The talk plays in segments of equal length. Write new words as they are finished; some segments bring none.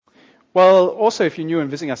Well, also, if you're new and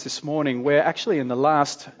visiting us this morning, we're actually in the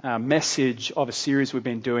last message of a series we've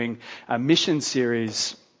been doing, a mission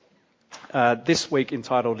series, this week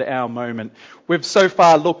entitled Our Moment. We've so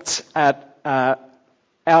far looked at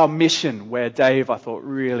our mission, where Dave, I thought,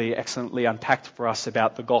 really excellently unpacked for us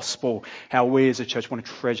about the gospel, how we as a church want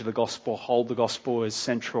to treasure the gospel, hold the gospel as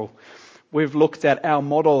central. We've looked at our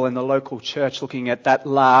model in the local church, looking at that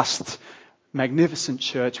last magnificent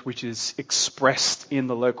church which is expressed in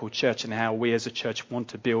the local church and how we as a church want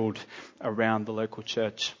to build around the local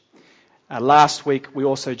church. Last week we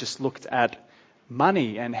also just looked at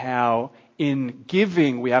money and how in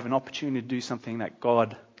giving we have an opportunity to do something that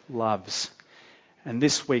God loves. And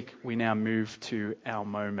this week we now move to our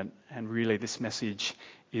moment, and really this message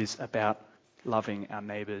is about loving our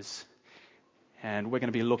neighbours. And we're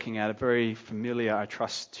going to be looking at a very familiar, I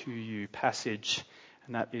trust to you, passage,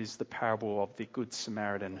 and that is the parable of the Good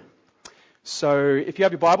Samaritan. So if you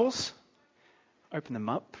have your Bibles, open them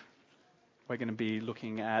up. We're going to be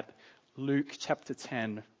looking at Luke chapter 10,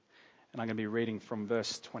 and I'm going to be reading from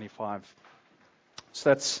verse 25. So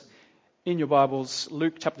that's in your Bibles,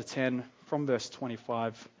 Luke chapter 10, from verse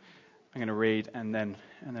 25. I'm going to read and then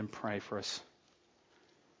pray for us.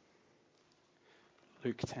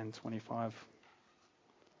 Luke 10:25.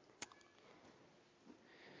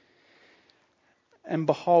 And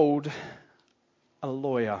behold, a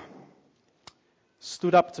lawyer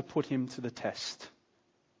stood up to put him to the test,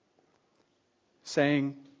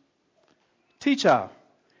 saying, "Teacher,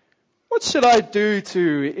 what should I do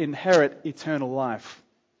to inherit eternal life?"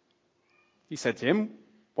 He said to him,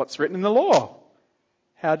 "What's written in the law?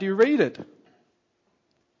 How do you read it?"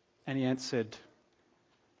 And he answered,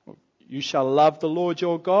 "You shall love the Lord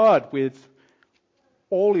your God with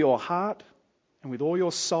all your heart and with all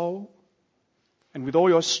your soul and with all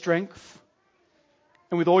your strength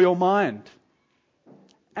and with all your mind,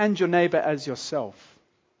 and your neighbour as yourself."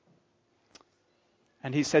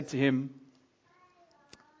 And he said to him,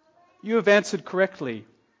 "You have answered correctly.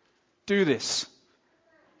 Do this,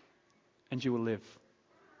 and you will live."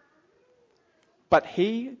 But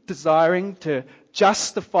he, desiring to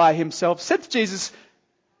justify himself, said to Jesus,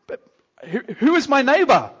 "But who is my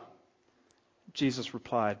neighbour?" Jesus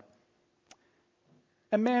replied,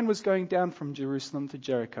 "A man was going down from Jerusalem to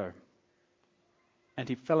Jericho, and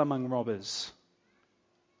he fell among robbers,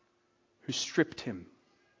 who stripped him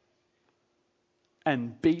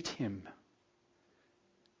and beat him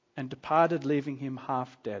and departed, leaving him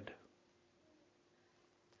half dead.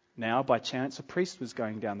 Now, by chance, a priest was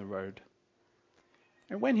going down the road,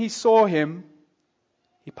 and when he saw him,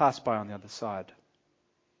 he passed by on the other side.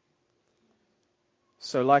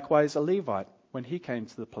 So likewise a Levite, when he came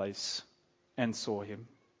to the place and saw him,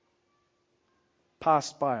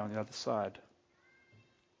 passed by on the other side.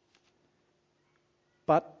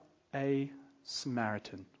 But a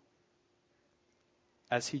Samaritan,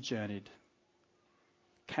 as he journeyed,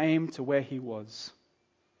 came to where he was,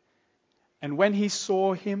 and when he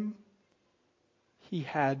saw him, he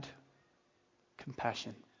had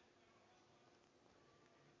compassion.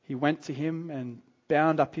 He went to him and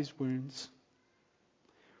bound up his wounds,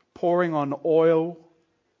 pouring on oil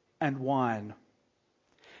and wine.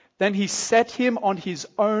 Then he set him on his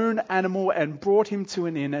own animal and brought him to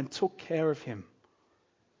an inn and took care of him.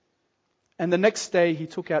 And the next day he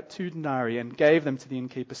took out 2 denarii and gave them to the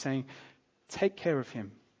innkeeper, saying, 'Take care of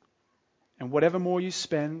him, and whatever more you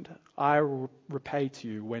spend, I will repay to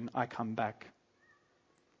you when I come back.'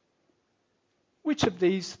 Which of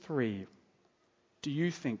these 3 do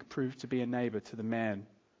you think proved to be a neighbour to the man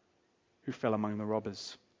who fell among the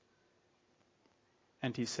robbers?"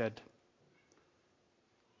 And he said,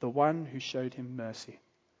 "The one who showed him mercy."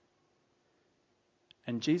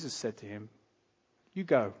 And Jesus said to him, "You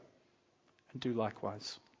go and do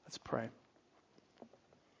likewise." Let's pray.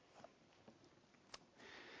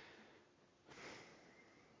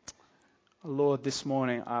 Lord, this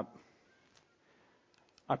morning I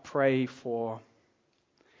pray for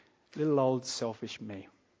little old selfish me.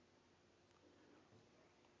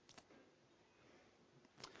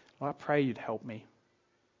 Lord, I pray you'd help me.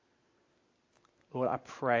 Lord, I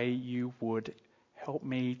pray you would help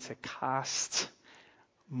me to cast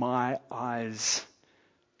my eyes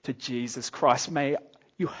to Jesus Christ. May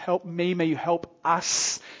you help me, may you help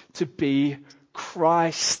us to be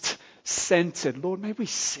Christ-centered. Lord, may we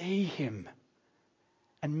see him.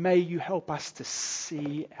 And may you help us to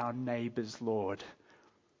see our neighbours, Lord,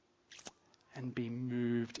 and be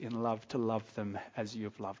moved in love to love them as you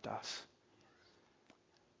have loved us.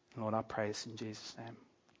 Lord, I pray this in Jesus' name.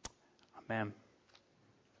 Amen.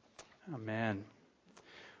 Amen.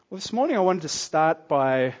 Well, this morning I wanted to start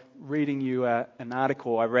by reading you an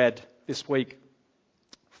article I read this week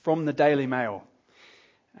from the Daily Mail,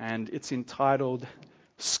 and it's entitled,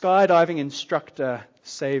 "Skydiving Instructor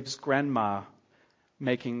Saves Grandma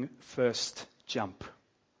Making First Jump."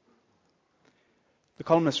 The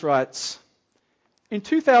columnist writes, "In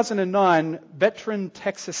 2009, veteran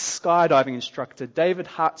Texas skydiving instructor David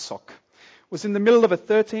Hartsock was in the middle of a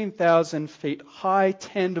 13,000 feet high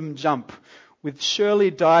tandem jump with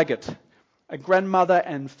Shirley Dygert, a grandmother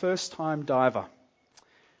and first-time diver,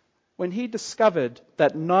 when he discovered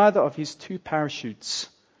that neither of his two parachutes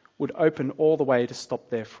would open all the way to stop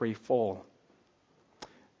their free fall.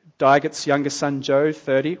 Dygert's younger son Joe,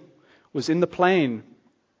 30, was in the plane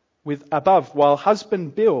with above, while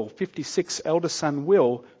husband Bill, 56, elder son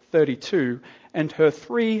Will, 32, and her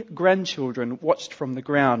 3 grandchildren watched from the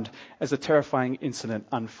ground as a terrifying incident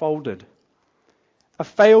unfolded. A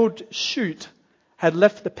failed chute had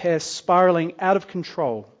left the pair spiraling out of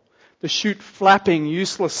control, the chute flapping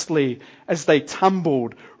uselessly as they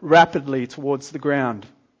tumbled rapidly towards the ground.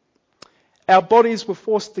 Our bodies were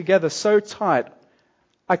forced together so tight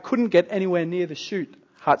I couldn't get anywhere near the chute,"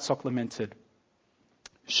 Hartsock lamented.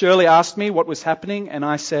 "Shirley asked me what was happening, and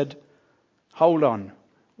I said, 'Hold on,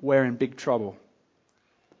 we're in big trouble.'"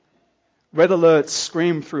 Red alerts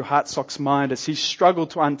screamed through Hartsock's mind as he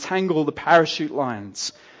struggled to untangle the parachute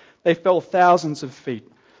lines. They fell thousands of feet,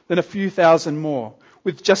 then a few thousand more.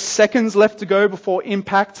 With just seconds left to go before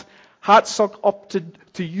impact, Hartsock opted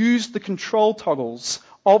to use the control toggles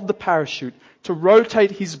of the parachute to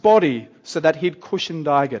rotate his body so that he'd cushion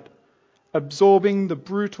Dygert, absorbing the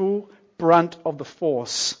brutal brunt of the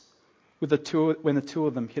force when the two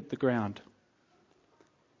of them hit the ground.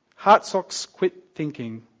 Hartsock's quick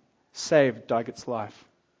thinking saved Dygert's life.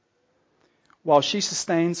 While she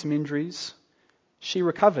sustained some injuries, she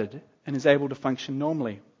recovered and is able to function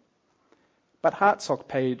normally. But Hartsock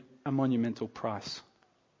paid a monumental price.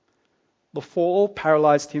 The fall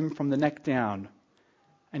paralyzed him from the neck down,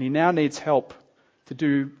 and he now needs help to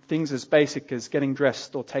do things as basic as getting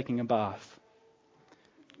dressed or taking a bath.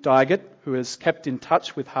 Dygert, who has kept in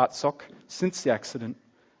touch with Hartsock since the accident,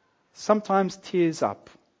 sometimes tears up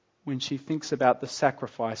when she thinks about the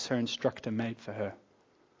sacrifice her instructor made for her.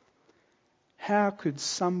 How could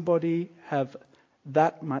somebody have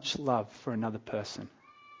that much love for another person?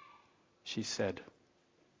 She said.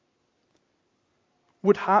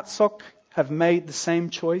 Would Hartsock have made the same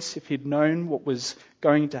choice if he'd known what was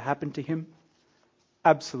going to happen to him?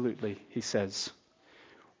 Absolutely, he says.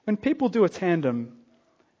 When people do a tandem,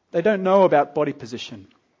 they don't know about body position.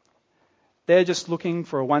 They're just looking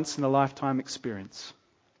for a once-in-a-lifetime experience.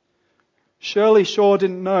 Shirley sure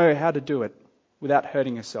didn't know how to do it without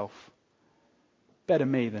hurting herself. Better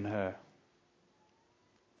me than her.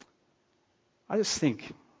 I just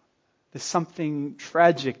think there's something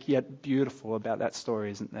tragic yet beautiful about that story,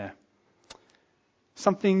 isn't there?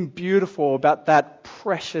 Something beautiful about that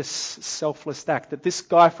precious, selfless act, that this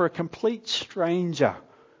guy, for a complete stranger,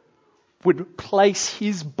 would place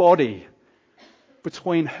his body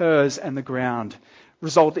between hers and the ground,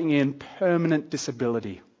 resulting in permanent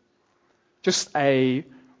disability. Just a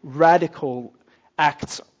radical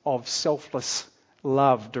act of selfless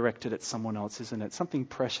love directed at someone else, isn't it? Something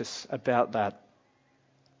precious about that.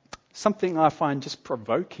 Something I find just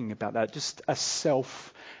provoking about that, just a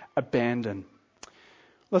self-abandon.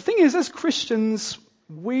 The thing is, as Christians,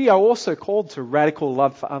 we are also called to radical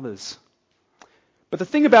love for others. But the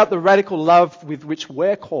thing about the radical love with which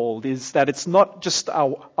we're called is that it's not just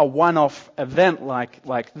a one-off event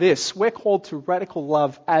like this. We're called to radical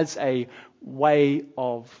love as a way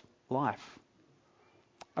of life.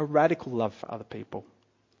 A radical love for other people.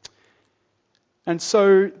 And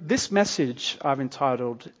so this message I've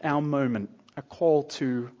entitled, Our Moment, a call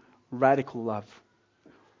to radical love.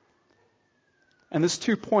 And there's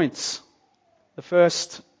 2 points. The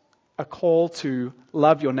first, a call to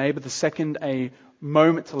love your neighbour. The second, a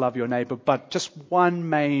moment to love your neighbour. But just one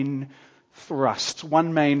main thrust,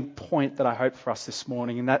 one main point that I hope for us this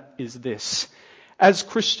morning, and that is this. As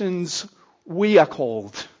Christians, we are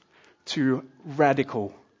called to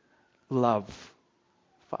radical love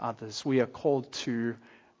for others. We are called to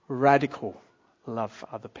radical love for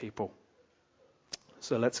other people.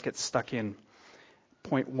 So let's get stuck in.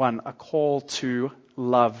 Point 1, a call to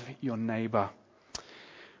love your neighbour.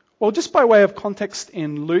 Well, just by way of context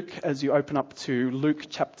in Luke, as you open up to Luke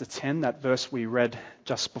chapter 10, that verse we read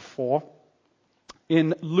just before.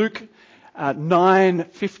 In Luke,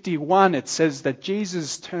 9:51, it says that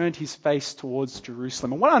Jesus turned his face towards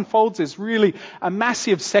Jerusalem. And what unfolds is really a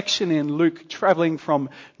massive section in Luke, traveling from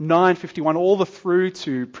 9:51 all the through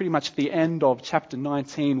to pretty much the end of chapter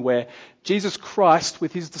 19, where Jesus Christ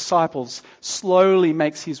with his disciples slowly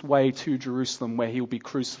makes his way to Jerusalem, where he will be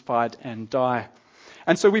crucified and die.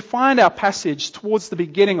 And so we find our passage towards the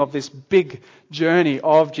beginning of this big journey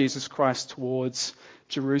of Jesus Christ towards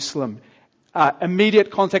Jerusalem.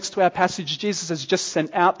 Immediate context to our passage, Jesus has just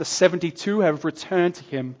sent out the 72 who have returned to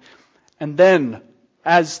him. And then,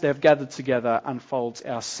 as they've gathered together, unfolds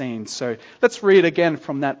our scene. So let's read again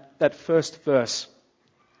from that first verse.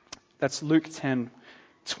 That's Luke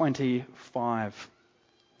 10:25.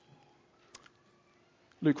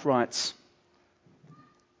 Luke writes,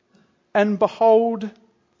 "And behold,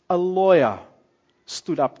 a lawyer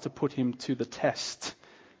stood up to put him to the test,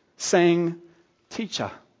 saying,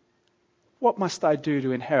 'Teacher, what must I do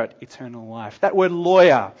to inherit eternal life?'" That word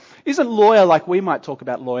lawyer isn't lawyer like we might talk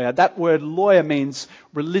about lawyer. That word lawyer means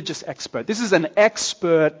religious expert. This is an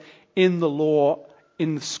expert in the law,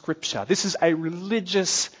 in the scripture. This is a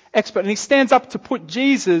religious expert. And he stands up to put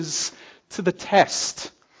Jesus to the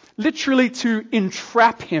test, literally to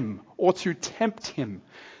entrap him or to tempt him.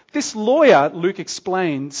 This lawyer, Luke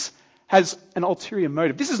explains, has an ulterior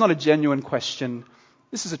motive. This is not a genuine question.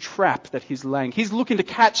 This is a trap that he's laying. He's looking to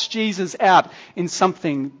catch Jesus out in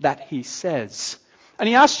something that he says. And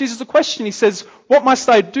he asks Jesus a question. He says, "What must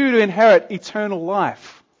I do to inherit eternal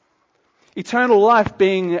life?" Eternal life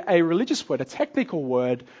being a religious word, a technical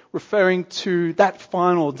word, referring to that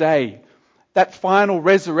final day, that final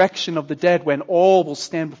resurrection of the dead when all will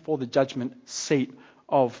stand before the judgment seat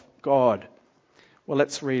of God. Well,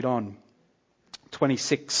 let's read on.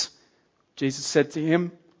 26. Jesus said to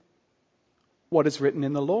him, "What is written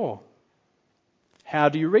in the law? How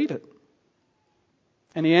do you read it?"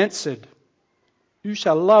 And he answered, "You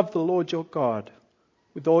shall love the Lord your God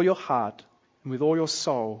with all your heart and with all your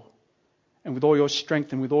soul and with all your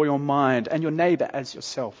strength and with all your mind, and your neighbor as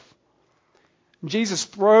yourself." And Jesus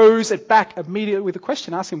throws it back immediately with a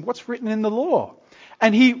question, asking, "What's written in the law?"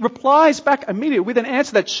 And he replies back immediately with an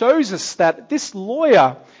answer that shows us that this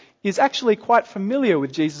lawyer is actually quite familiar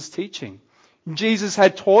with Jesus' teaching. Jesus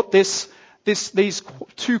had taught these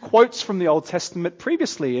two quotes from the Old Testament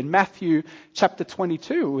previously in Matthew chapter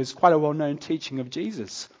 22. It was quite a well-known teaching of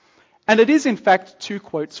Jesus. And it is in fact two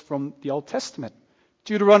quotes from the Old Testament.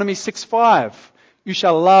 Deuteronomy 6:5, "You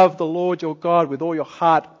shall love the Lord your God with all your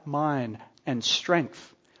heart, mind, and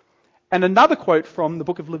strength." And another quote from the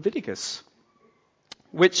book of Leviticus,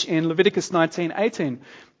 which in Leviticus 19:18,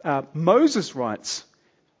 Moses writes,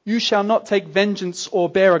 "You shall not take vengeance or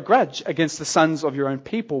bear a grudge against the sons of your own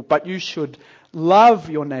people, but you should love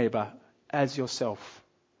your neighbor as yourself.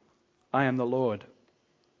 I am the Lord."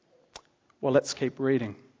 Well, let's keep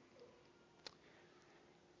reading.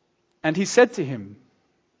 And he said to him,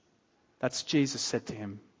 that's Jesus said to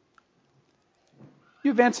him,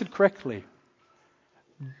 "You've answered correctly.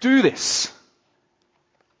 Do this,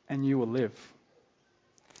 and you will live.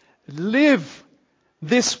 Live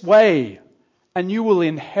this way, and you will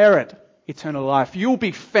inherit eternal life. You will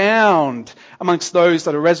be found amongst those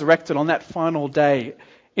that are resurrected on that final day,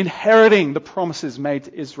 inheriting the promises made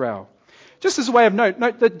to Israel." Just as a way of note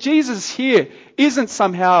that Jesus here isn't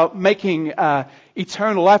somehow making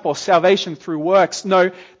eternal life or salvation through works. No,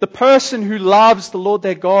 the person who loves the Lord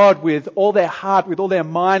their God with all their heart, with all their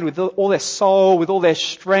mind, with all their soul, with all their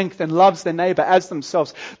strength, and loves their neighbor as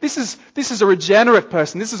themselves. This is a regenerate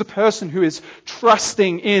person. This is a person who is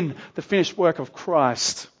trusting in the finished work of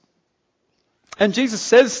Christ. And Jesus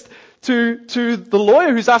says to the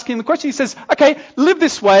lawyer who's asking the question, he says, "Okay, live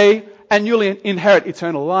this way and you'll inherit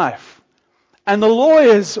eternal life." And the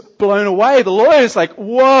lawyer's blown away. The lawyer's like,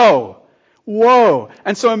 whoa.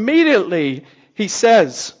 And so immediately he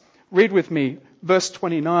says, read with me, verse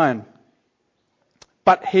 29.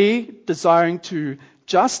 "But he, desiring to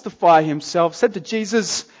justify himself, said to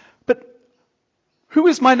Jesus, 'But who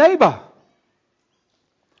is my neighbor?'"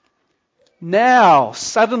 Now,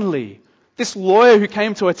 suddenly, this lawyer who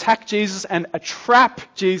came to attack Jesus and trap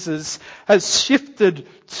Jesus has shifted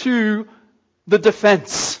to the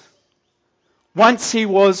defense. Once he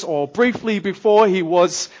was, or briefly before he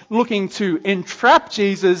was looking to entrap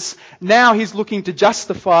Jesus, now he's looking to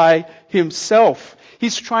justify himself.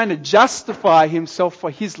 He's trying to justify himself for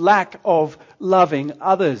his lack of loving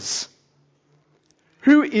others.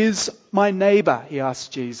 "Who is my neighbor?" he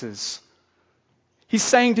asked Jesus. He's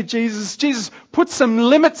saying to Jesus, "Jesus, put some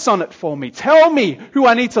limits on it for me. Tell me who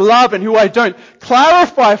I need to love and who I don't.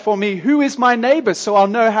 Clarify for me who is my neighbor so I'll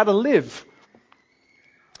know how to live."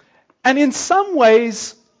 And in some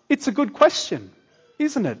ways, It's a good question,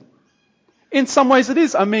 isn't it? In some ways it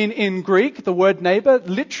is. I mean, in Greek, the word neighbor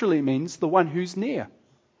literally means the one who's near.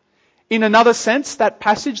 In another sense, that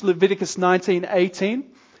passage, Leviticus 19:18,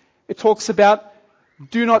 it talks about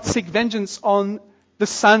do not seek vengeance on the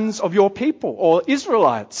sons of your people or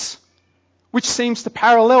Israelites, which seems to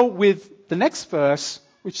parallel with the next verse,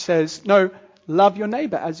 which says, no, love your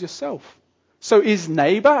neighbor as yourself. So is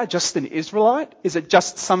neighbor just an Israelite? Is it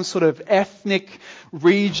just some sort of ethnic,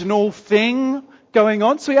 regional thing going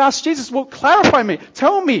on? So he asked Jesus, well, clarify me.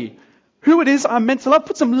 Tell me who it is I'm meant to love.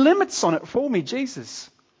 Put some limits on it for me, Jesus.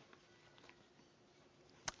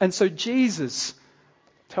 And so Jesus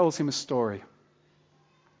tells him a story.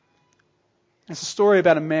 It's a story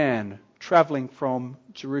about a man traveling from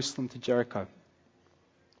Jerusalem to Jericho.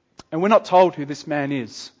 And we're not told who this man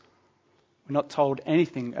is. We're not told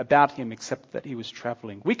anything about him except that he was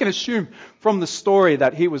traveling. We can assume from the story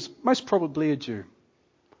that he was most probably a Jew,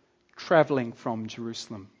 traveling from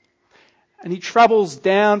Jerusalem. And he travels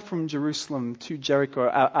down from Jerusalem to Jericho,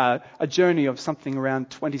 a journey of something around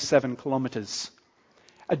 27 kilometers.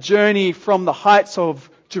 A journey from the heights of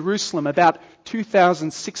Jerusalem, about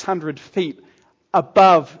 2,600 feet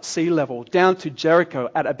above sea level, down to Jericho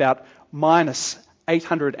at about minus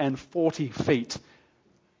 840 feet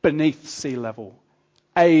beneath sea level.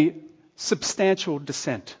 A substantial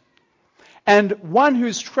descent. And one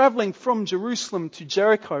who's traveling from Jerusalem to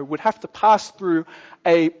Jericho would have to pass through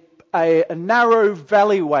a narrow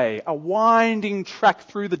valleyway, a winding track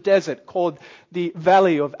through the desert called the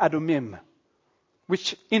Valley of Adumim,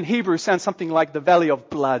 which in Hebrew sounds something like the Valley of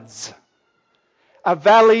Bloods. A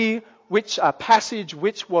passage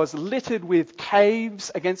which was littered with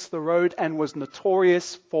caves against the road and was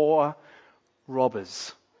notorious for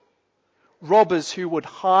robbers. Robbers who would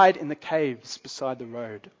hide in the caves beside the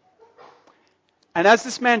road. And as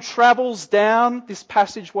this man travels down this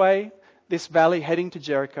passageway, this valley heading to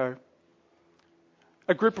Jericho,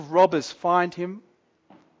 a group of robbers find him.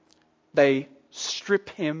 They strip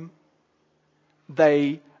him.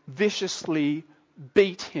 They viciously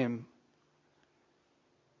beat him.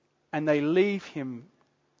 And they leave him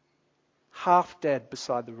half dead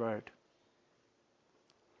beside the road.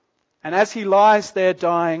 And as he lies there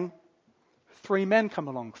dying, 3 men come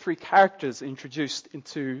along, 3 characters introduced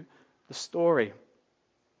into the story.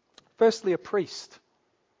 Firstly, a priest,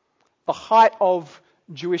 the height of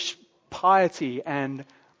Jewish piety and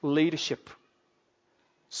leadership,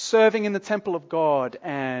 serving in the temple of God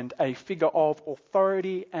and a figure of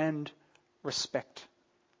authority and respect.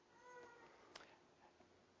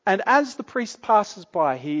 And as the priest passes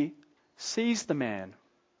by, he sees the man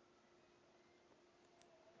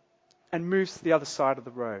and moves to the other side of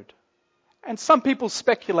the road. And some people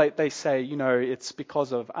speculate, they say, it's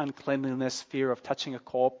because of uncleanliness, fear of touching a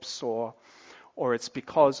corpse, or it's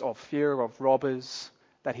because of fear of robbers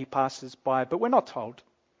that he passes by. But we're not told.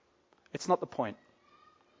 It's not the point.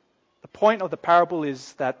 The point of the parable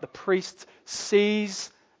is that the priest sees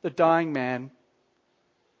the dying man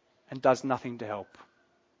and does nothing to help.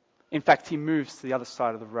 In fact, he moves to the other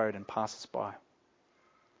side of the road and passes by.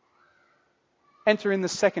 Enter in the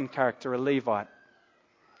second character, a Levite.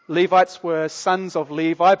 Levites were sons of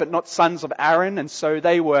Levi, but not sons of Aaron, and so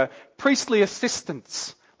they were priestly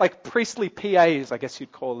assistants, like priestly PAs, I guess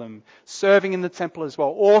you'd call them, serving in the temple as well.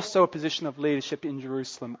 Also a position of leadership in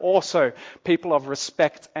Jerusalem. Also people of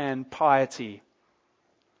respect and piety.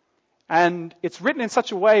 And it's written in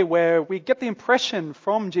such a way where we get the impression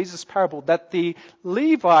from Jesus' parable that the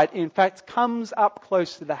Levite, in fact, comes up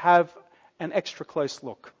closer to have an extra close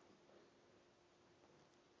look.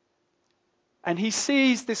 And he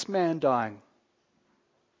sees this man dying.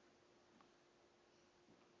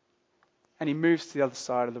 And he moves to the other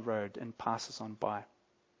side of the road and passes on by.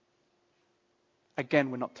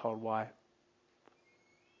 Again, we're not told why.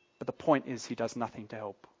 But the point is he does nothing to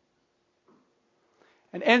help.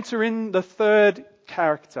 And enter in the third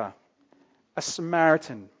character, a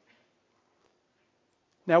Samaritan.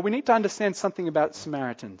 Now we need to understand something about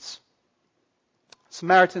Samaritans.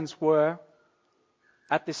 Samaritans were,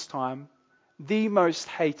 at this time, the most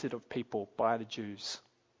hated of people by the Jews.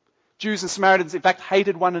 Jews and Samaritans, in fact,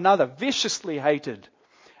 hated one another, viciously hated.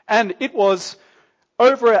 And it was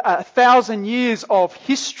over 1,000 years of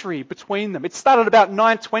history between them. It started about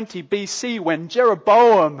 920 BC when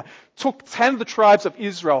Jeroboam took 10 of the tribes of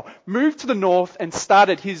Israel, moved to the north and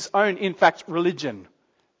started his own, in fact, religion,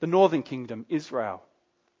 the northern kingdom, Israel.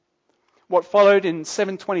 What followed in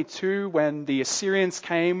 722 when the Assyrians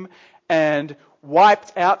came and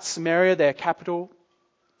wiped out Samaria, their capital,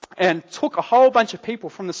 and took a whole bunch of people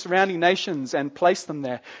from the surrounding nations and placed them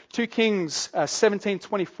there. 2 Kings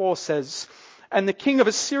 17:24 says, And the king of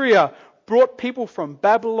Assyria brought people from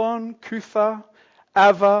Babylon, Cutha,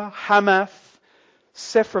 Ava, Hamath,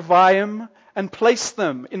 Sepharvaim, and placed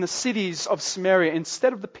them in the cities of Samaria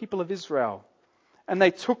instead of the people of Israel. And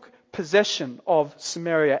they took possession of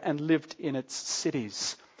Samaria and lived in its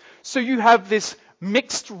cities. So you have this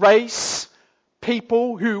mixed race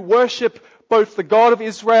people who worship both the God of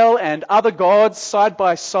Israel and other gods side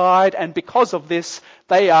by side, and because of this,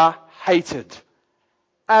 they are hated.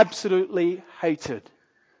 Absolutely hated.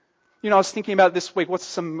 I was thinking about this week, what's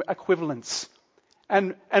some equivalents?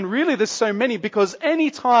 And really there's so many, because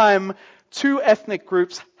any time two ethnic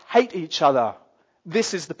groups hate each other,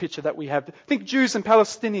 this is the picture that we have. Think Jews and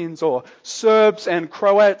Palestinians, or Serbs and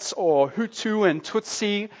Croats, or Hutu and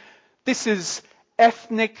Tutsi. This is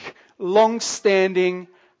ethnic, long-standing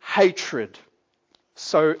hatred.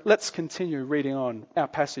 So let's continue reading on our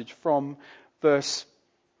passage from verse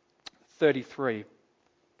 33.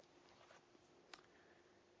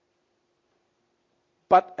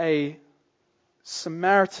 But a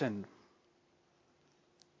Samaritan,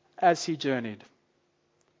 as he journeyed,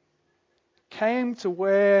 came to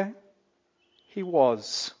where he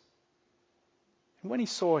was. And when he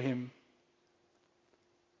saw him,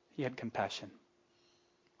 he had compassion.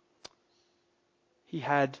 He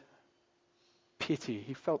had pity.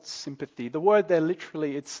 He felt sympathy. The word there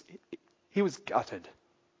literally, he was gutted,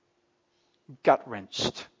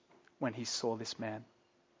 gut-wrenched when he saw this man.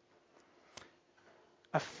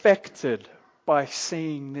 Affected by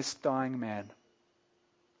seeing this dying man.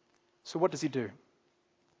 So what does he do?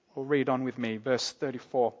 Well, read on with me, verse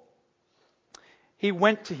 34. He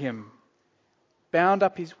went to him, bound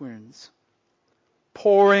up his wounds,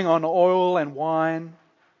 pouring on oil and wine,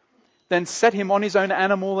 then set him on his own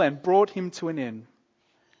animal and brought him to an inn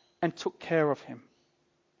and took care of him.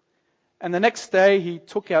 And the next day he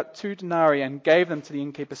took out 2 denarii and gave them to the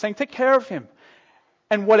innkeeper, saying, "Take care of him,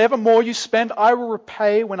 and whatever more you spend, I will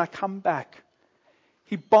repay when I come back."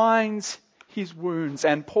 He binds his wounds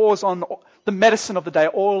and pours on the medicine of the day,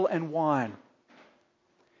 oil and wine.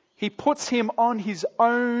 He puts him on his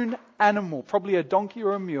own animal, probably a donkey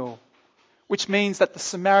or a mule, which means that the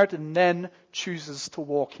Samaritan then chooses to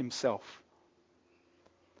walk himself.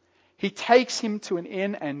 He takes him to an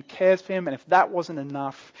inn and cares for him, and if that wasn't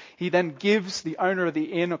enough, he then gives the owner of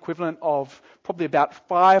the inn equivalent of probably about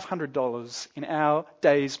 $500 in our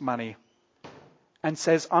day's money, and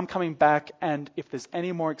says, "I'm coming back, and if there's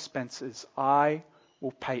any more expenses, I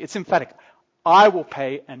will pay." It's emphatic. I will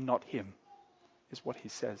pay and not him, is what he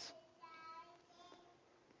says.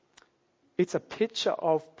 It's a picture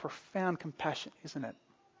of profound compassion, isn't it?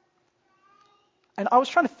 And I was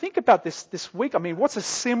trying to think about this week. I mean, what's a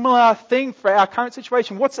similar thing for our current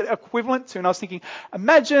situation? What's it equivalent to? And I was thinking,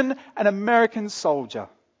 imagine an American soldier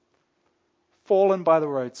fallen by the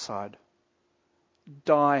roadside,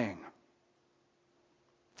 dying.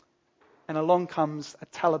 And along comes a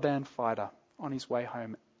Taliban fighter on his way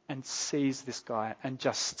home and sees this guy and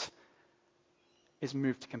just is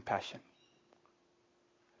moved to compassion.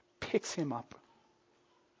 Picks him up,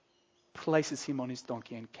 places him on his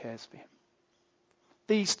donkey and cares for him.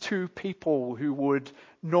 These two people who would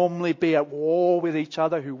normally be at war with each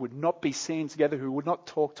other, who would not be seen together, who would not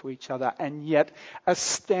talk to each other, and yet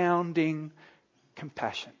astounding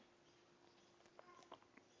compassion.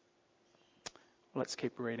 Let's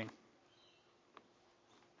keep reading.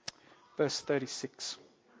 Verse 36.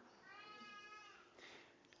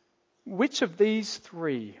 "Which of these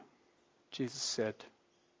 3, Jesus said,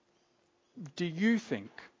 do you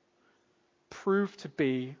think proved to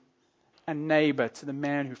be a neighbor to the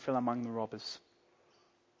man who fell among the robbers?"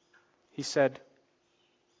 He said,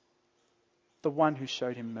 "The one who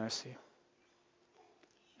showed him mercy."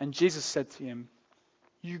 And Jesus said to him,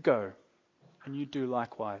 "You go and you do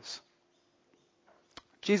likewise."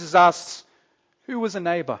 Jesus asks, who was a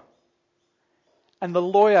neighbor? And the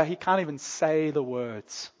lawyer, he can't even say the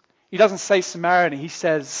words. He doesn't say Samaritan, he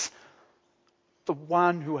says, the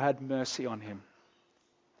one who had mercy on him.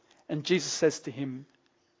 And Jesus says to him,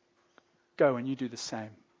 "Go and you do the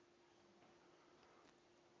same."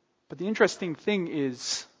 But the interesting thing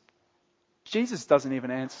is, Jesus doesn't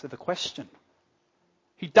even answer the question.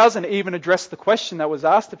 He doesn't even address the question that was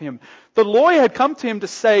asked of him. The lawyer had come to him to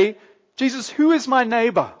say, "Jesus, who is my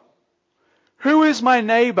neighbor? Who is my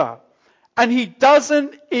neighbor?" And he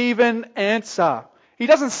doesn't even answer. He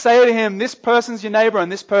doesn't say to him, "This person's your neighbor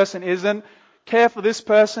and this person isn't. Care for this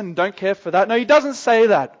person, don't care for that." No, he doesn't say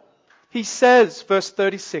that. He says, verse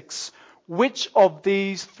 36, "Which of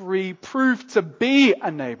these 3 proved to be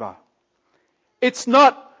a neighbor?" It's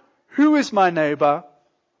not, "Who is my neighbor?"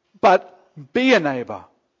 but "be a neighbor."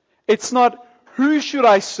 It's not, who should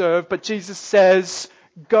I serve? But Jesus says,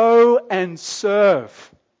 go and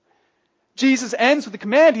serve. Jesus ends with a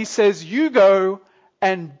command. He says, you go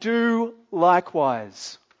and do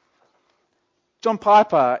likewise. John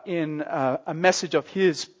Piper, in a message of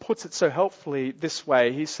his, puts it so helpfully this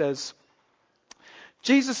way. He says,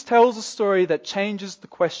 Jesus tells a story that changes the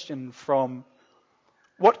question from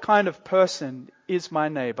what kind of person is my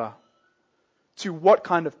neighbor to what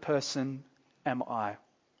kind of person am I?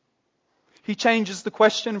 He changes the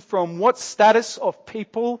question from what status of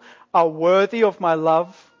people are worthy of my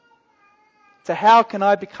love to how can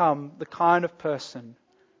I become the kind of person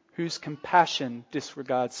whose compassion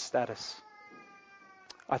disregards status.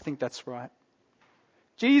 I think that's right.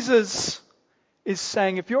 Jesus is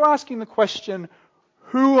saying, if you're asking the question,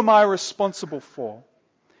 who am I responsible for?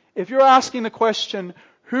 If you're asking the question,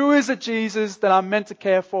 who is it, Jesus, that I'm meant to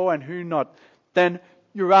care for and who not? Then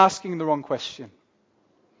you're asking the wrong question.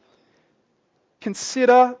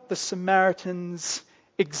 Consider the Samaritan's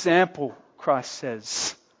example, Christ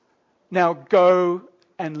says. Now go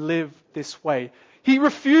and live this way. He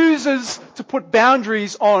refuses to put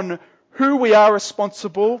boundaries on who we are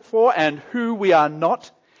responsible for and who we are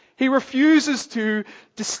not. He refuses to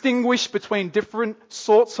distinguish between different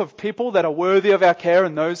sorts of people that are worthy of our care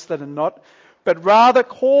and those that are not, but rather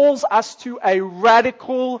calls us to a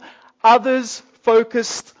radical,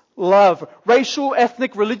 others-focused love. Racial,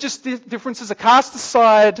 ethnic, religious differences are cast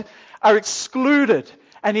aside, are excluded.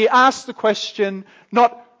 And he asks the question,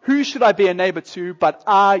 not who should I be a neighbor to, but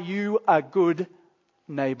are you a good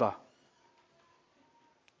neighbor?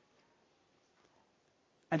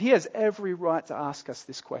 And he has every right to ask us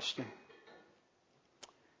this question.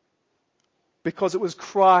 Because it was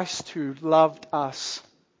Christ who loved us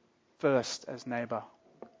first as neighbor,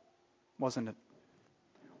 wasn't it?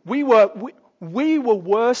 We were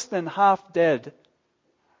worse than half dead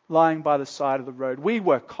lying by the side of the road. We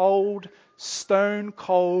were cold, stone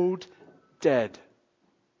cold, dead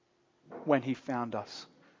when he found us.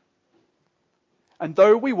 And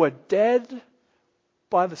though we were dead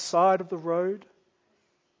by the side of the road,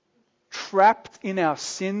 trapped in our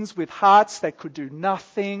sins with hearts that could do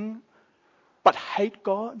nothing but hate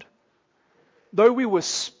God, though we were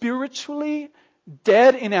spiritually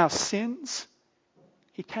dead in our sins,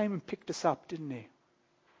 he came and picked us up, didn't he?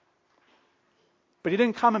 But he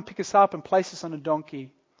didn't come and pick us up and place us on a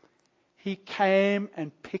donkey. He came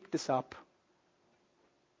and picked us up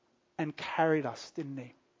and carried us, didn't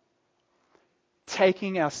he?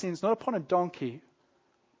 Taking our sins not upon a donkey,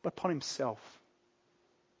 but upon himself.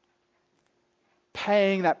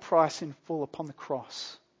 Paying that price in full upon the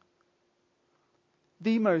cross.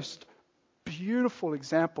 The most beautiful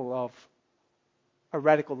example of a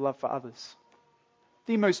radical love for others.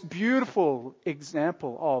 The most beautiful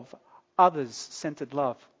example of others-centered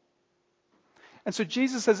love. And so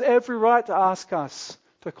Jesus has every right to ask us,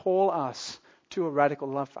 to call us to a radical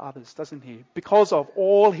love for others, doesn't he? Because of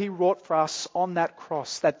all he wrought for us on that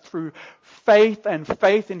cross, that through faith and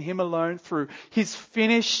faith in him alone, through his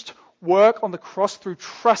finished work on the cross, through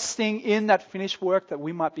trusting in that finished work that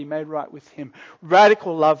we might be made right with him.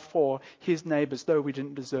 Radical love for his neighbors, though we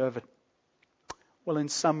didn't deserve it. Well, in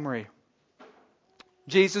summary,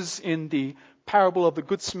 Jesus in the parable of the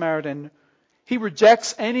Good Samaritan, he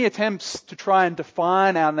rejects any attempts to try and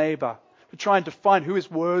define our neighbor, to try and define who is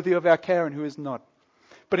worthy of our care and who is not.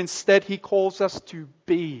 But instead, he calls us to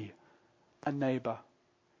be a neighbor.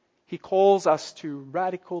 He calls us to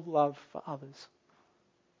radical love for others.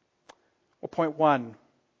 Well, point one,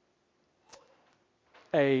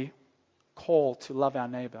 a call to love our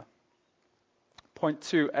neighbor. Point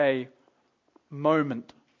two, a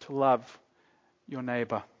moment to love your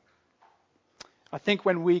neighbor. I think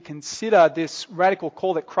when we consider this radical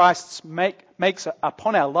call that Christ makes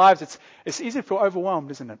upon our lives, it's easy to feel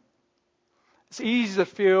overwhelmed, isn't it? It's easy to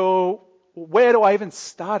feel, where do I even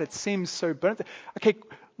start? It seems so burnt. Okay,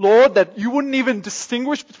 Lord, that you wouldn't even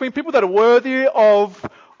distinguish between people that are worthy of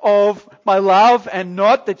my love and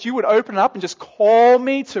not, that you would open up and just call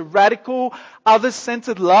me to radical,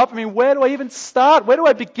 other-centered love. I mean, where do I even start? Where do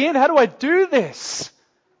I begin? How do I do this?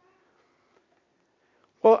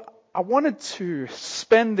 Well, I wanted to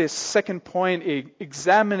spend this second point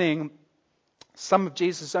examining some of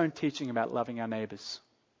Jesus' own teaching about loving our neighbors.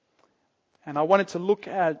 And I wanted to look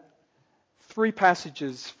at 3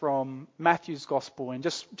 passages from Matthew's Gospel and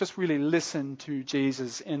just really listen to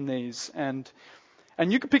Jesus in these. And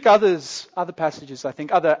you could pick other passages, I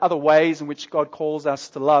think, other ways in which God calls us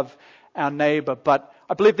to love our neighbor. But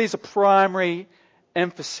I believe these are primary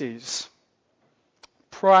emphases.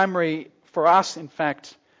 Primary, for us, in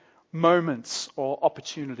fact, moments or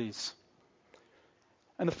opportunities.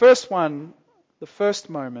 And the first one The first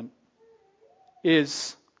moment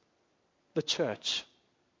is the church.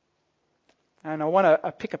 And I want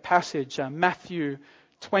to pick a passage, Matthew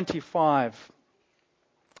 25.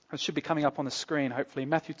 It should be coming up on the screen, hopefully.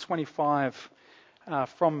 Matthew 25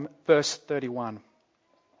 from verse 31.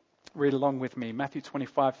 Read along with me. Matthew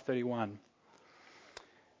 25:31.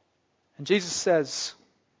 And Jesus says,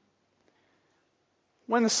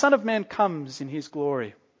 "When the Son of Man comes in his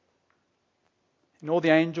glory, and all the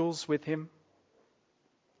angels with him,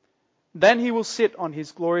 then he will sit on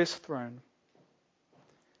his glorious throne.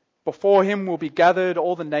 Before him will be gathered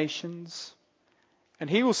all the nations, and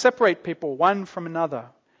he will separate people one from another,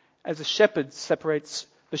 as a shepherd separates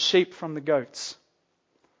the sheep from the goats.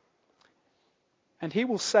 And he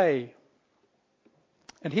will say,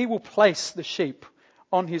 and he will place the sheep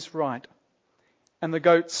on his right, and the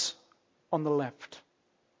goats on the left.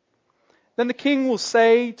 Then the king will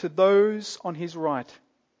say to those on his right,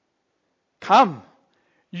 'Come,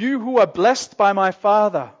 you who are blessed by my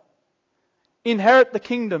Father, inherit the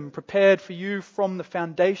kingdom prepared for you from the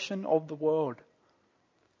foundation of the world.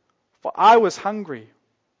 For I was hungry,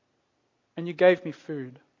 and you gave me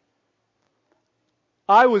food.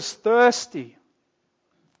 I was thirsty,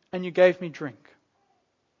 and you gave me drink.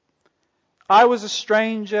 I was a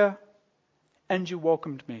stranger, and you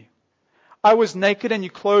welcomed me. I was naked, and you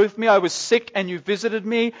clothed me. I was sick, and you visited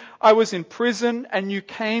me. I was in prison, and you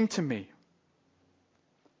came to me.'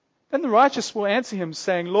 Then the righteous will answer him,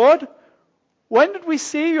 saying, 'Lord, when did we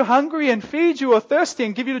see you hungry and feed you, or thirsty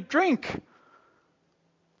and give you to drink?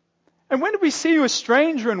 And when did we see you a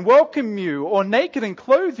stranger and welcome you, or naked and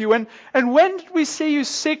clothe you? And when did we see you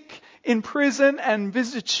sick, in prison and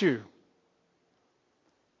visit you?'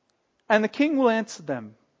 And the king will answer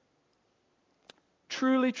them,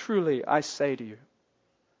 'Truly, truly, I say to you,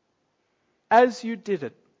 as you did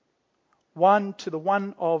it one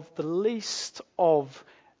of the least of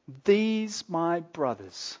these my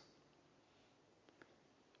brothers,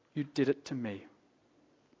 you did it to me.'"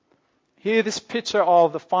 Here, this picture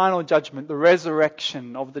of the final judgment, the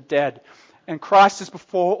resurrection of the dead. And Christ is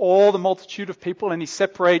before all the multitude of people, and he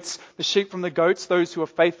separates the sheep from the goats, those who are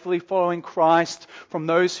faithfully following Christ from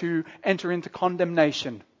those who enter into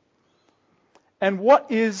condemnation. And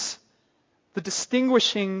what is the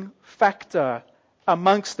distinguishing factor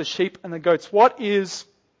amongst the sheep and the goats? What is,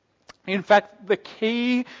 in fact, the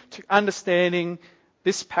key to understanding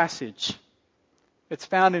this passage? It's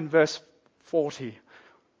found in verse 40.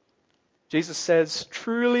 Jesus says,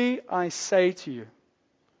 "Truly I say to you,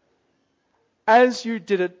 as you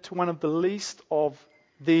did it to one of the least of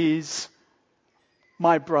these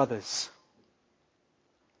my brothers,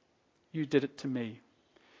 you did it to me."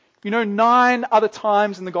 9 other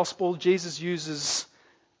times in the gospel, Jesus uses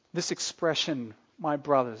this expression, "my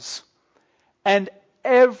brothers." And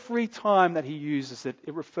every time that he uses it,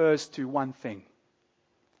 it refers to one thing.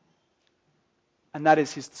 And that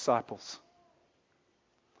is his disciples.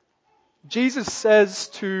 Jesus says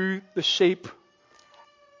to the sheep,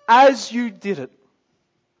 "As you did it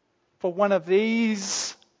for one of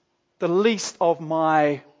these, the least of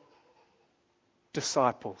my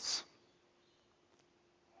disciples,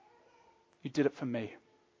 you did it for me."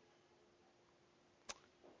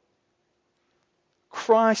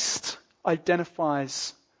 Christ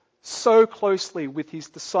identifies so closely with his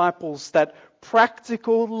disciples that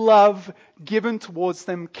practical love given towards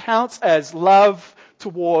them counts as love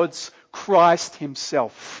towards Christ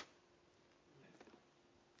himself.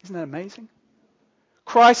 Isn't that amazing?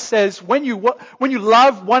 Christ says, when you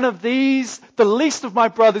love one of these, the least of my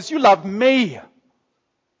brothers, you love me.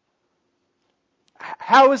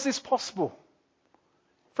 How is this possible?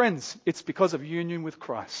 Friends, it's because of union with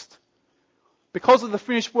Christ. Because of the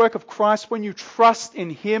finished work of Christ, when you trust in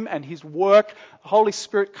him and his work, the Holy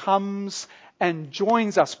Spirit comes and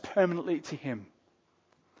joins us permanently to him.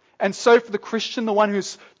 And so for the Christian, the one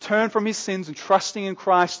who's turned from his sins and trusting in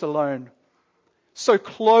Christ alone, so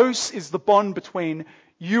close is the bond between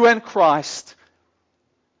you and Christ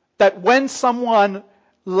that when someone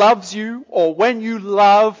loves you, or when you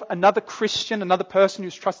love another Christian, another person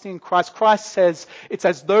who's trusting in Christ, Christ says, it's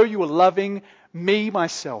as though you were loving me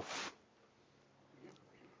myself.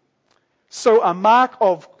 So a mark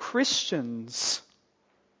of Christians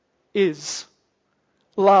is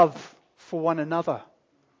love for one another.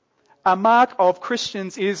 A mark of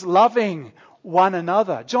Christians is loving one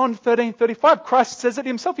another. John 13:35, Christ says it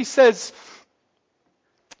himself. He says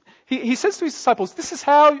to his disciples, "This is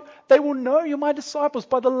how they will know you're my disciples,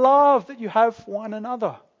 by the love that you have for one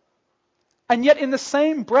another." And yet in the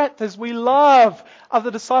same breath as we love other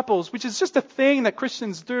disciples, which is just a thing that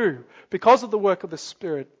Christians do because of the work of the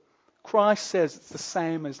Spirit, Christ says it's the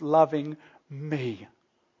same as loving me.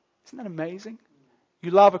 Isn't that amazing?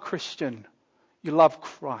 You love a Christian. You love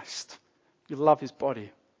Christ. You love his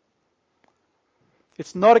body.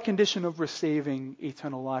 It's not a condition of receiving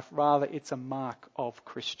eternal life. Rather, it's a mark of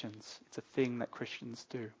Christians. It's a thing that Christians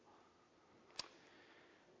do.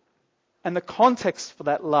 And the context for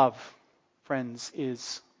that love, friends,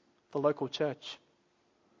 is the local church.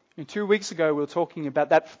 And 2 weeks ago, we were talking about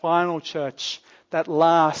that final church, that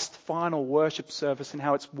last final worship service, and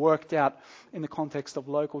how it's worked out in the context of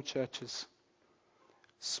local churches.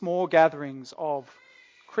 Small gatherings of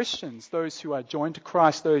Christians, those who are joined to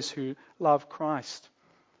Christ, those who love Christ.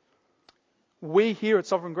 We here at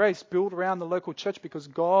Sovereign Grace build around the local church because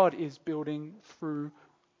God is building through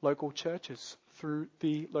local churches, through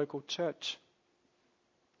the local church.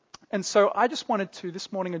 And so I just wanted to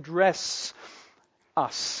this morning address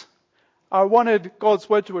us. I wanted God's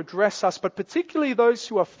word to address us, but particularly those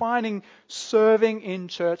who are finding serving in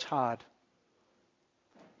church hard.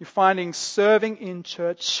 You're finding serving in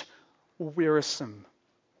church wearisome.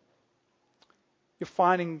 You're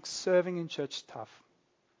finding serving in church tough.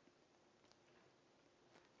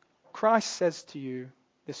 Christ says to you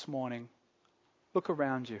this morning, look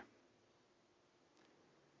around you.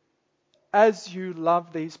 As you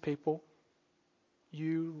love these people,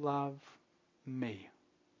 you love me.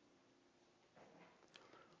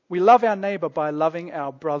 We love our neighbour by loving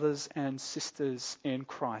our brothers and sisters in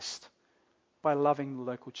Christ, by loving the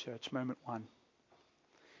local church. Moment one.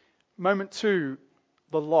 Moment two,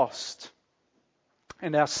 the lost.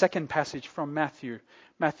 And our second passage from Matthew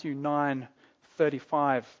 9:35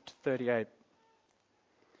 to 38.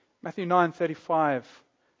 Matthew 9:35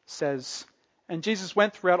 says, "And Jesus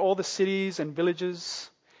went throughout all the cities and villages,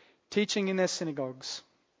 teaching in their synagogues,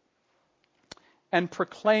 and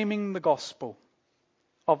proclaiming the gospel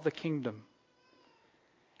of the kingdom,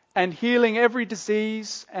 and healing every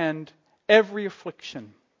disease and every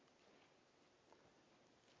affliction.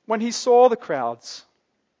 When he saw the crowds,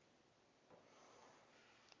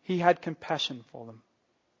 he had compassion for them,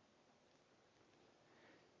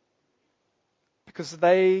 because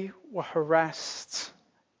they were harassed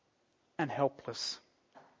and helpless,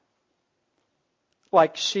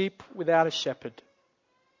 like sheep without a shepherd.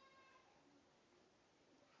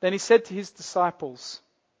 Then he said to his disciples,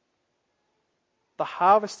 'The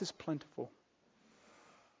harvest is plentiful,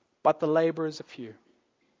 but the laborers are few.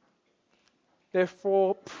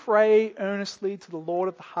 Therefore, pray earnestly to the Lord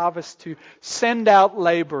of the harvest to send out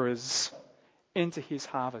laborers into his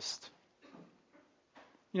harvest.'"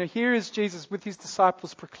 Here is Jesus with his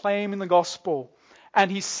disciples proclaiming the gospel, and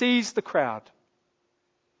he sees the crowd.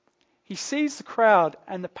 He sees the crowd,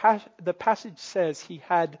 and the passage says he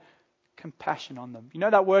had compassion on them. You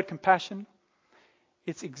know that word compassion?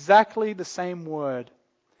 It's exactly the same word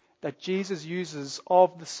that Jesus uses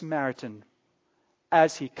of the Samaritan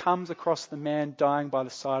as he comes across the man dying by the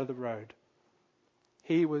side of the road.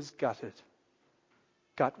 He was gutted,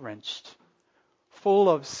 gut-wrenched, full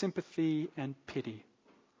of sympathy and pity.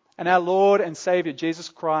 And our Lord and Saviour Jesus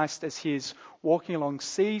Christ, as he is walking along,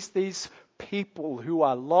 sees these people who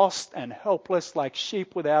are lost and helpless like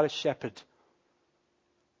sheep without a shepherd.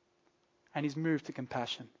 And he's moved to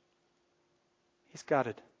compassion. He's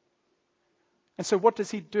gutted. And so what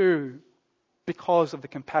does he do because of the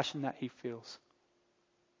compassion that he feels?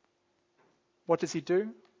 What does he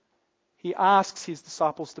do? He asks his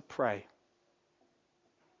disciples to pray.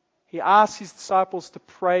 He asks his disciples to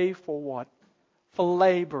pray for what? For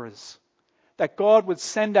laborers. That God would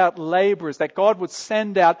send out laborers, that God would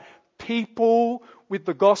send out people with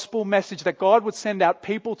the gospel message, that God would send out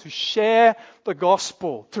people to share the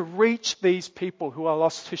gospel, to reach these people who are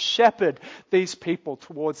lost, to shepherd these people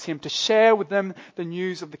towards him, to share with them the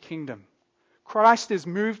news of the kingdom. Christ is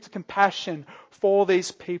moved to compassion for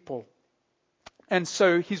these people. And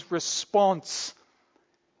so his response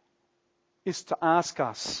is to ask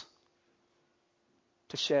us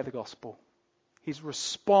to share the gospel. His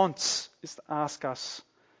response is to ask us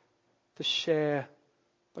to share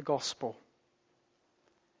the gospel.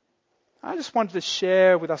 I just wanted to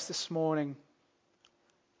share with us this morning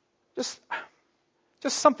just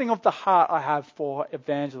something of the heart I have for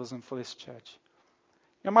evangelism for this church.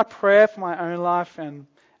 My prayer for my own life and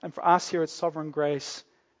for us here at Sovereign Grace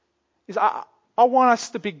is I want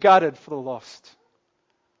us to be gutted for the lost.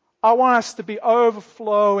 I want us to be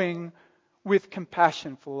overflowing with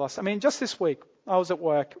compassion for the lost. Just this week, I was at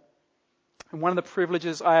work, and one of the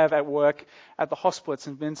privileges I have at work at the hospital at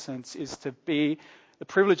St. Vincent's is to be the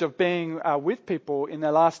privilege of being with people in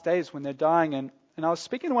their last days when they're dying. And I was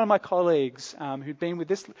speaking to one of my colleagues who'd been with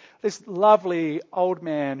this lovely old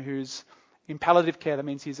man who's in palliative care. That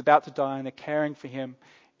means he's about to die and they're caring for him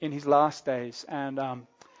in his last days. And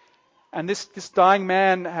this dying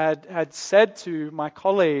man had said to my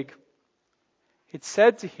colleague, he'd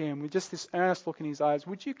said to him with just this earnest look in his eyes,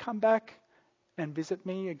 would you come back and visit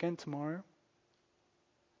me again tomorrow?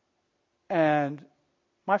 And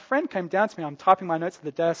my friend came down to me. I'm typing my notes at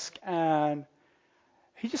the desk, and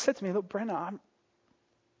he just said to me, look, Brenna,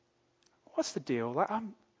 what's the deal? I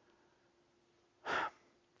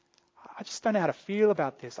just don't know how to feel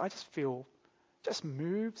about this. I just feel just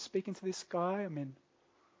moved speaking to this guy. I mean,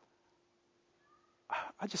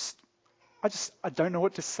 I don't know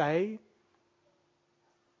what to say.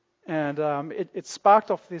 And it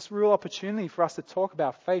sparked off this real opportunity for us to talk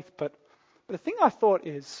about faith. But the thing I thought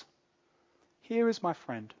is, here is my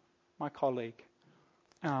friend, my colleague,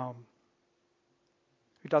 who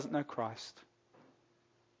doesn't know Christ,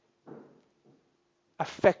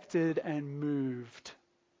 affected and moved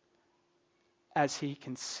as he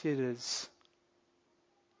considers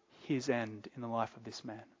his end in the life of this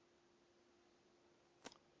man.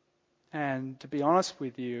 And to be honest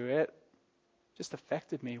with you, it just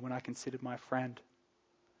affected me when I considered my friend.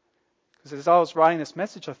 Because as I was writing this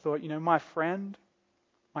message, I thought, my friend,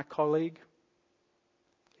 my colleague,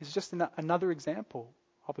 is just another example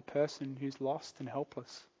of a person who's lost and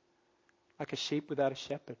helpless, like a sheep without a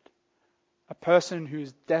shepherd. A person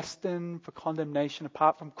who's destined for condemnation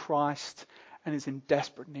apart from Christ and is in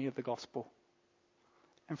desperate need of the gospel.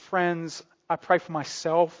 And friends, I pray for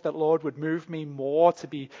myself that Lord would move me more to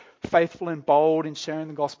be faithful and bold in sharing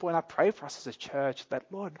the gospel. And I pray for us as a church that,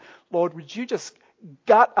 Lord, would you just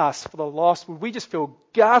gut us for the lost? Would we just feel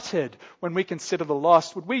gutted when we consider the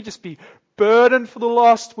lost? Would we just be burdened for the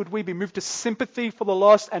lost? Would we be moved to sympathy for the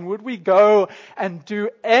lost? And would we go and do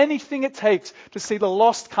anything it takes to see the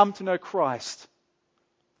lost come to know Christ?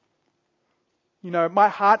 My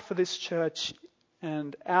heart for this church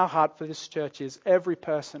and our heart for this church is every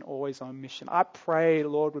person always on mission. I pray,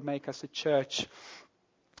 Lord, would make us a church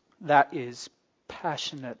that is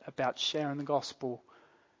passionate about sharing the gospel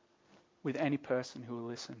with any person who will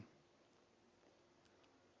listen.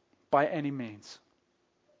 By any means.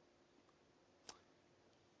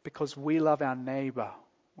 Because we love our neighbor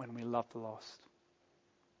when we love the lost.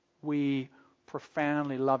 We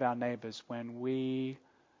profoundly love our neighbors when we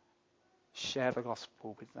share the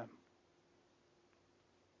gospel with them.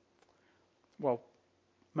 Well,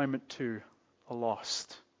 moment 2, the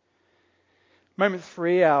lost. Moment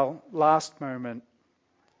 3, our last moment,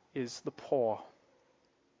 is the poor.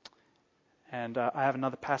 And I have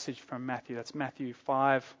another passage from Matthew. That's Matthew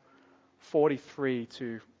 5:43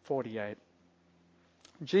 to 48.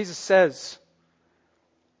 Jesus says,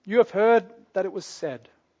 "You have heard that it was said,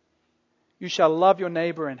 'You shall love your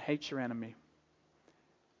neighbor and hate your enemy.'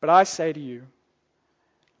 But I say to you,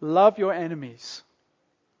 love your enemies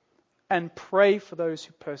and pray for those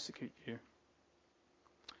who persecute you,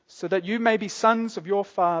 so that you may be sons of your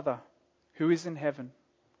Father who is in heaven.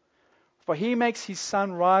 For he makes his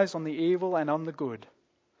sun rise on the evil and on the good,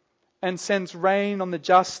 and sends rain on the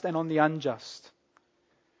just and on the unjust.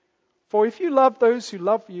 For if you love those who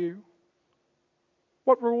love you,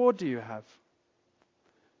 what reward do you have?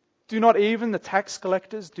 Do not even the tax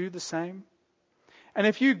collectors do the same? And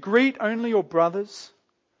if you greet only your brothers,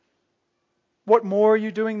 what more are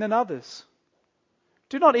you doing than others?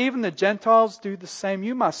 Do not even the Gentiles do the same?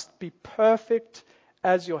 You must be perfect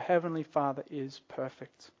as your heavenly Father is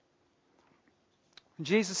perfect."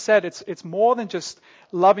 Jesus said it's more than just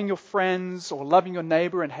loving your friends or loving your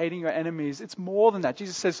neighbor and hating your enemies. It's more than that.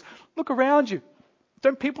 Jesus says, look around you.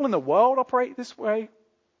 Don't people in the world operate this way?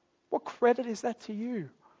 What credit is that to you?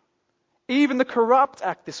 Even the corrupt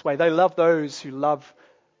act this way. They love those who love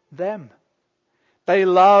them. They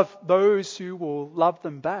love those who will love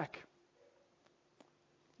them back.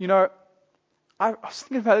 I was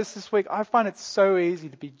thinking about this week. I find it so easy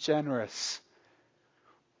to be generous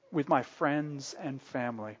with my friends and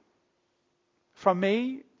family. For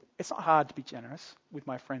me, it's not hard to be generous with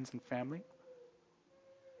my friends and family.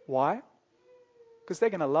 Why? Because they're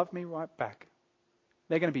going to love me right back.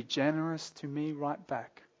 They're going to be generous to me right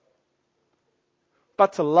back.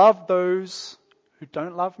 But to love those who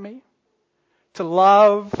don't love me, to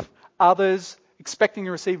love others expecting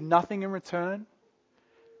to receive nothing in return,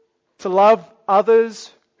 to love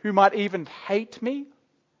others who might even hate me,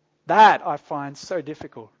 that I find so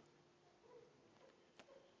difficult.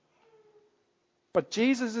 But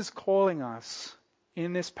Jesus is calling us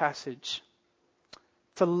in this passage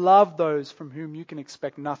to love those from whom you can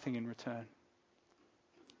expect nothing in return.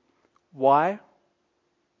 Why?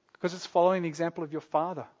 Because it's following the example of your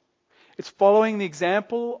Father. It's following the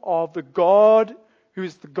example of the God who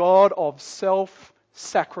is the God of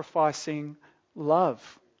self-sacrificing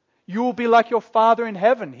love. You will be like your Father in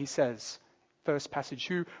heaven, he says. First passage,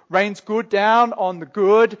 who rains good down on the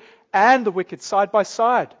good and the wicked side by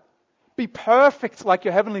side. Be perfect like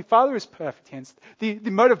your heavenly Father is perfect. Hence, the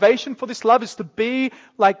motivation for this love is to be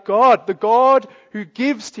like God, the God who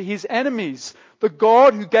gives to his enemies, the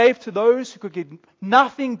God who gave to those who could give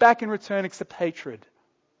nothing back in return except hatred.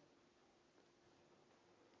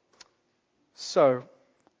 So,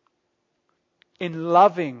 in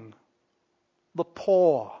loving the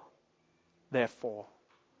poor, therefore,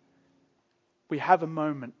 we have a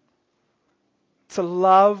moment to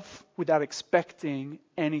love without expecting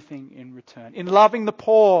anything in return. In loving the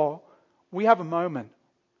poor, we have a moment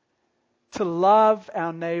to love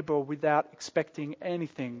our neighbor without expecting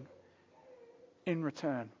anything in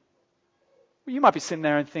return. Well, you might be sitting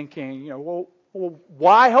there and thinking, well,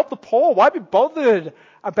 why help the poor? Why be bothered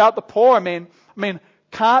about the poor? I mean,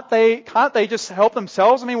 can't they just help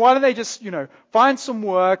themselves? Why don't they just, find some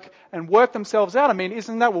work and work themselves out?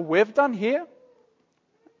 Isn't that what we've done here?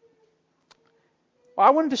 Well,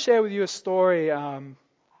 I wanted to share with you a story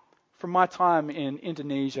from my time in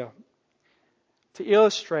Indonesia to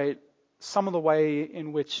illustrate some of the way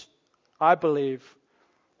in which I believe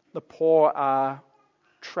the poor are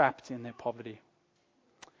trapped in their poverty.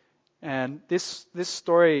 And this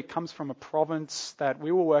story comes from a province that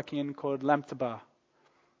we were working in called Lamtaba.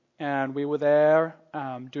 And we were there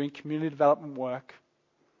doing community development work.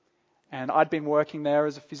 And I'd been working there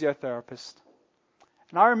as a physiotherapist.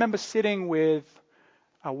 And I remember sitting with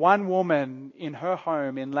one woman in her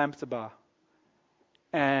home in Lamtaba.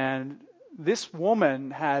 And this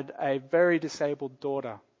woman had a very disabled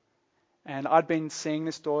daughter. And I'd been seeing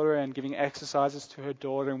this daughter and giving exercises to her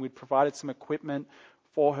daughter, and we'd provided some equipment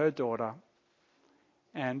for her daughter.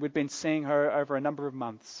 And we'd been seeing her over a number of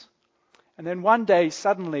months. And then one day,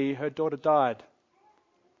 suddenly, her daughter died.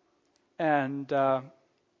 And I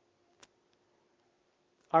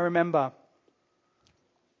remember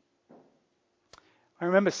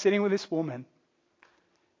sitting with this woman,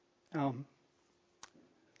 who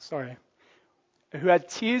had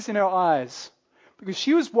tears in her eyes, because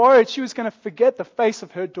she was worried she was going to forget the face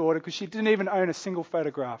of her daughter because she didn't even own a single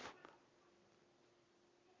photograph.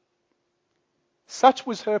 Such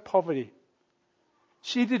was her poverty.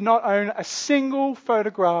 She did not own a single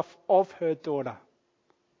photograph of her daughter.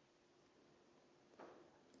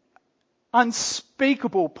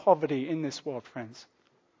 Unspeakable poverty in this world, friends.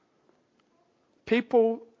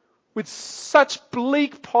 People with such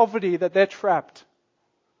bleak poverty that they're trapped.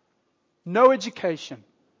 No education.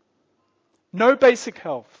 No basic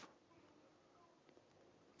health.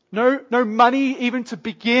 No money even to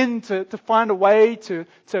begin to find a way to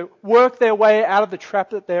work their way out of the trap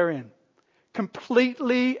that they're in.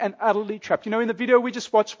 Completely and utterly trapped. In the video we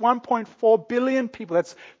just watched, 1.4 billion people,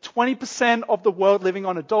 that's 20% of the world living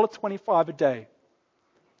on $1.25 a day.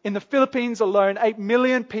 In the Philippines alone, 8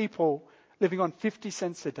 million people living on 50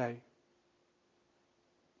 cents a day.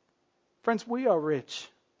 Friends, we are rich.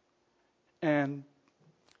 And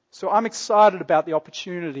so I'm excited about the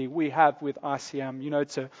opportunity we have with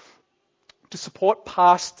ICM, to support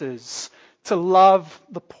pastors, to love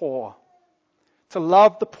the poor. To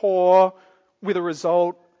love the poor with a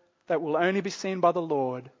result that will only be seen by the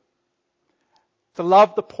Lord. To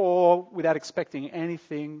love the poor without expecting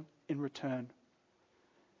anything in return.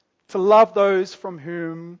 To love those from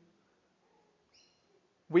whom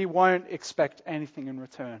we won't expect anything in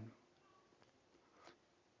return.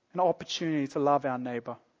 An opportunity to love our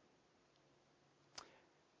neighbor.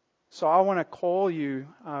 So I want to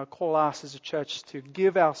call us as a church to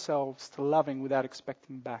give ourselves to loving without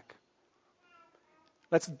expecting back.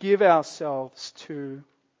 Let's give ourselves to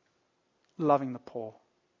loving the poor.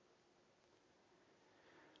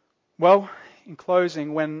 Well, in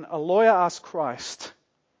closing, when a lawyer asked Christ,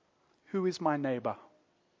 "Who is my neighbor?"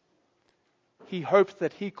 he hoped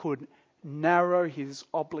that he could narrow his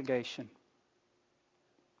obligation.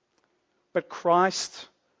 But Christ,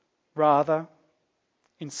 rather,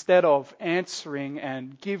 instead of answering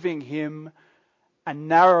and giving him a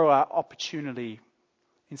narrower opportunity,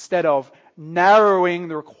 instead of narrowing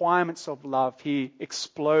the requirements of love, he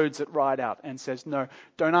explodes it right out and says, no,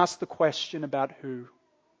 don't ask the question about who.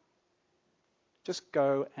 Just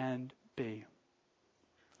go and be.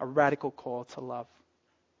 A radical call to love.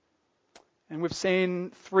 And we've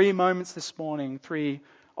seen 3 moments this morning, 3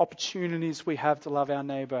 opportunities we have to love our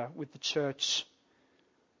neighbor with the church,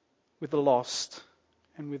 with the lost,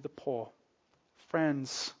 and with the poor.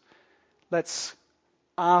 Friends, let's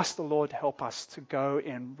ask the Lord to help us to go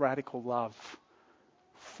in radical love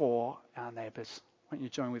for our neighbors. Won't you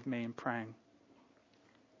join with me in praying?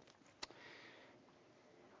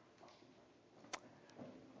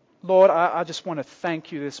 Lord, I just want to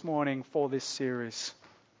thank you this morning for this series.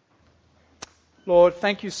 Lord,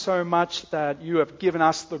 thank you so much that you have given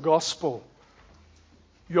us the gospel,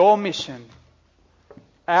 your mission,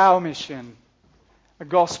 our mission, a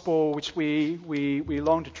gospel which we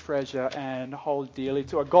long to treasure and hold dearly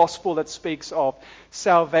to, a gospel that speaks of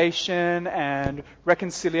salvation and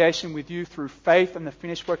reconciliation with you through faith and the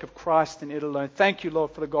finished work of Christ and it alone. Thank you,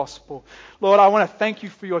 Lord, for the gospel. Lord, I want to thank you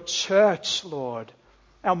for your church, Lord,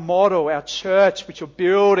 our model, our church, which you're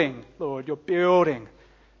building, Lord, you're building.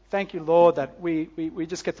 Thank you, Lord, that we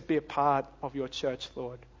just get to be a part of your church,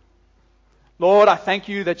 Lord. Lord, I thank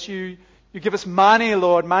you that you give us money,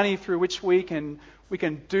 Lord, money through which we can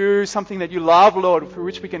do something that you love, Lord, through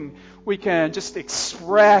which we can just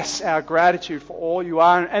express our gratitude for all you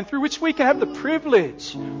are, and through which we can have the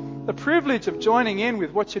privilege of joining in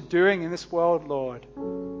with what you're doing in this world, Lord.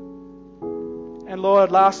 And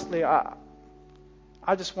Lord, lastly,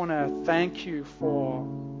 I just want to thank you for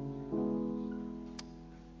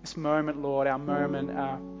this moment, Lord, our moment,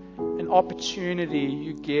 an opportunity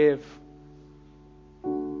you give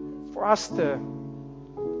for us to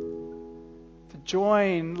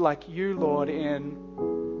join like you, Lord, in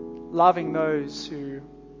loving those who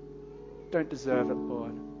don't deserve it,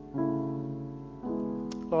 Lord.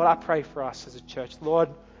 Lord, I pray for us as a church. Lord,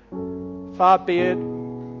 far be it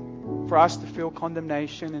for us to feel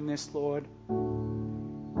condemnation in this, Lord.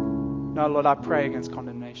 No, Lord, I pray against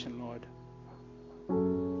condemnation, Lord.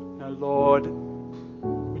 No, Lord,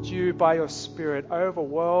 would you, by your Spirit,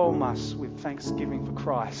 overwhelm us with thanksgiving for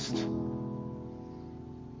Christ.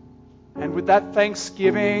 And with that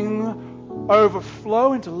thanksgiving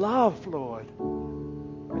overflow into love, Lord.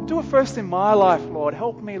 And do it first in my life, Lord.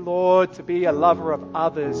 Help me, Lord, to be a lover of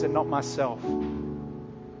others and not myself.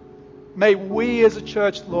 May we as a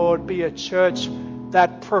church, Lord, be a church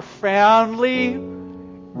that profoundly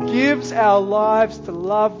gives our lives to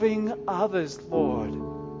loving others, Lord.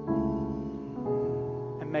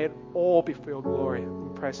 And may it all be for your glory.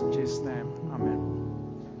 We pray in Jesus' name. Amen.